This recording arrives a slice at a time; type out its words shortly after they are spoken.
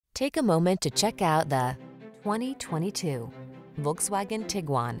Take a moment to check out the 2022 Volkswagen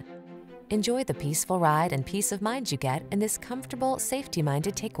Tiguan. Enjoy the peaceful ride and peace of mind you get in this comfortable,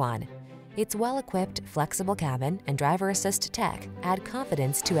 safety-minded Tiguan. Its well-equipped, flexible cabin and driver assist tech add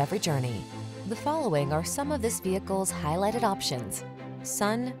confidence to every journey. The following are some of this vehicle's highlighted options: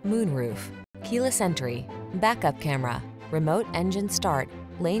 sun, moonroof, keyless entry, backup camera, remote engine start,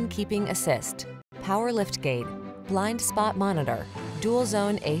 lane keeping assist, power liftgate, blind spot monitor, dual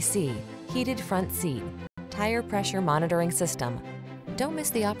zone AC, heated front seat, tire pressure monitoring system. Don't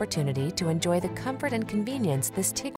miss the opportunity to enjoy the comfort and convenience this Tiguan